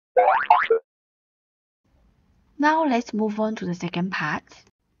Now let's move on to the second part.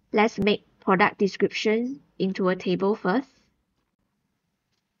 Let's make product description into a table first.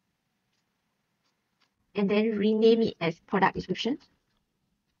 And then rename it as product description.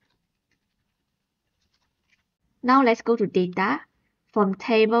 Now let's go to data. From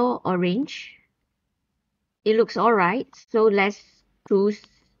table or range, it looks alright. So let's choose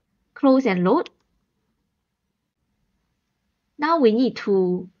close and load. Now we need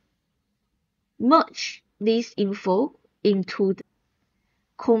to merge this info into the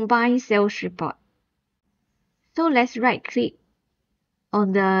combined sales report. So let's right click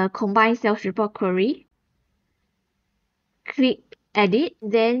on the combined sales report query. Click edit,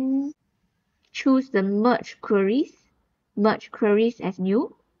 then choose the merge queries as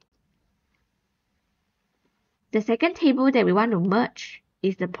new. The second table that we want to merge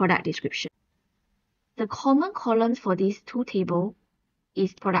is the product description. The common columns for these two tables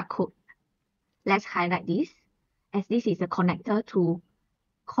is product code. Let's highlight this, as this is a connector to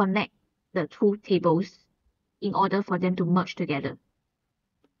connect the two tables in order for them to merge together.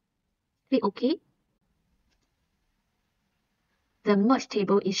 Click OK. The merge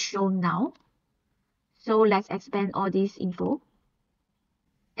table is shown now. So let's expand all this info.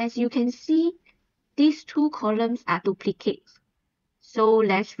 As you can see, these two columns are duplicates. So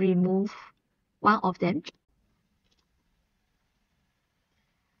let's remove one of them.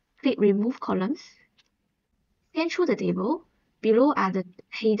 Click Remove Columns. Scan through the table. Below are the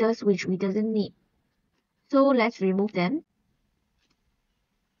headers which we doesn't need. So let's remove them.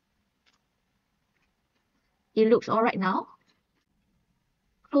 It looks alright now.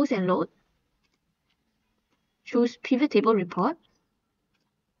 Close and load. Choose Pivot Table Report.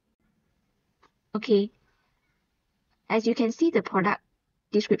 Okay. As you can see, the product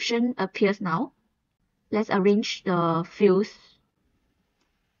description appears now. Let's arrange the fields.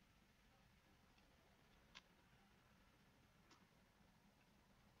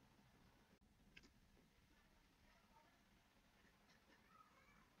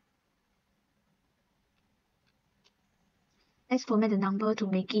 Let's format the number to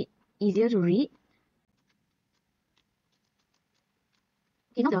make it easier to read.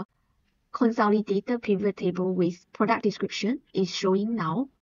 Okay, now the consolidated pivot table with product description is showing now.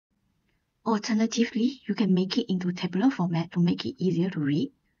 Alternatively, you can make it into tabular format to make it easier to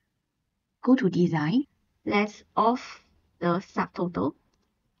read. Go to Design. Let's off the subtotal.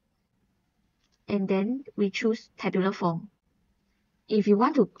 And then we choose tabular form. If you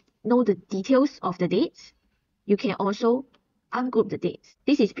want to know the details of the dates, you can also ungroup the dates.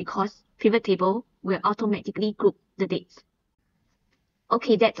 This is because pivot table will automatically group the dates.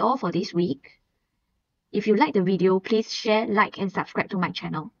 Okay, that's all for this week. If you like the video, please share, like, and subscribe to my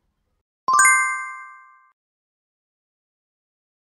channel.